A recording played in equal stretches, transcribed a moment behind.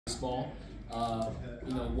baseball.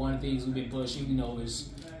 One of the things we've been pushing, is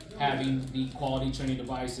having the quality training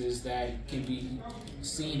devices that can be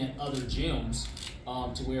seen at other gyms,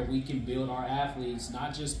 to where we can build our athletes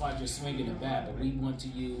not just by just swinging the bat, but we want to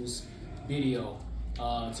use video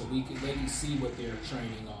so they can see what they're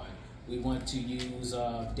training on. We want to use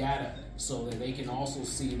data so that they can also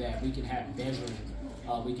see that we can have measuring.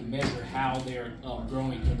 We can measure how they're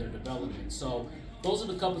growing in their development. So those are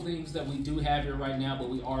the couple things that we do have here right now, but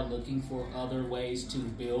we are looking for other ways to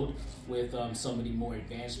build with some of the more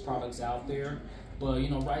advanced products out there. But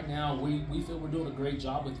right now we feel we're doing a great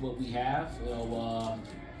job with what we have.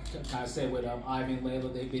 Kind of said with Ivan and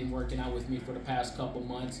Layla, they've been working out with me for the past couple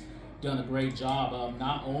months, done a great job.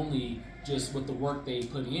 Not only just with the work they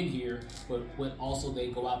put in here, but what also they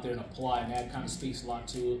go out there and apply, and that kind of speaks a lot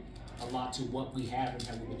to what we have and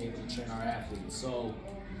how we've been able to train our athletes. So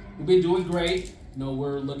we've been doing great.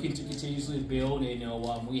 We're looking to continuously build,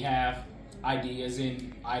 and we have ideas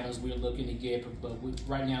and items we're looking to get, but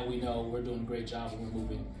right now we know we're doing a great job and we're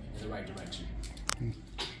moving in the right direction.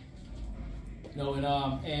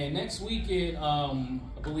 And next weekend, I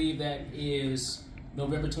believe that is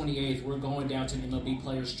November 28th, we're going down to the MLB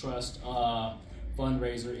Players Trust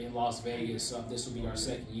fundraiser in Las Vegas. This will be our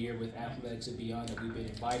second year with Athletics and Beyond that we've been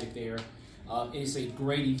invited there. It's a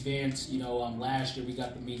great event. Last year we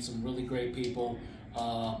got to meet some really great people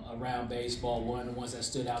around baseball. One of the ones that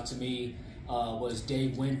stood out to me was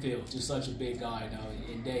Dave Winfield, just such a big guy,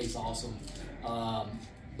 and Dave's awesome.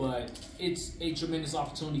 But it's a tremendous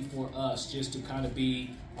opportunity for us just to kind of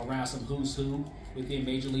be around some who's who within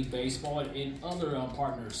Major League Baseball and other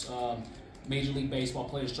partners. Major League Baseball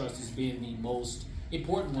Players Trust has been the most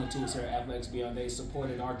important one to us here at Athletics Beyond. They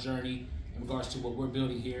supported our journey in regards to what we're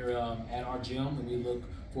building here at our gym, and we look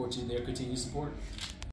forward to their continued support.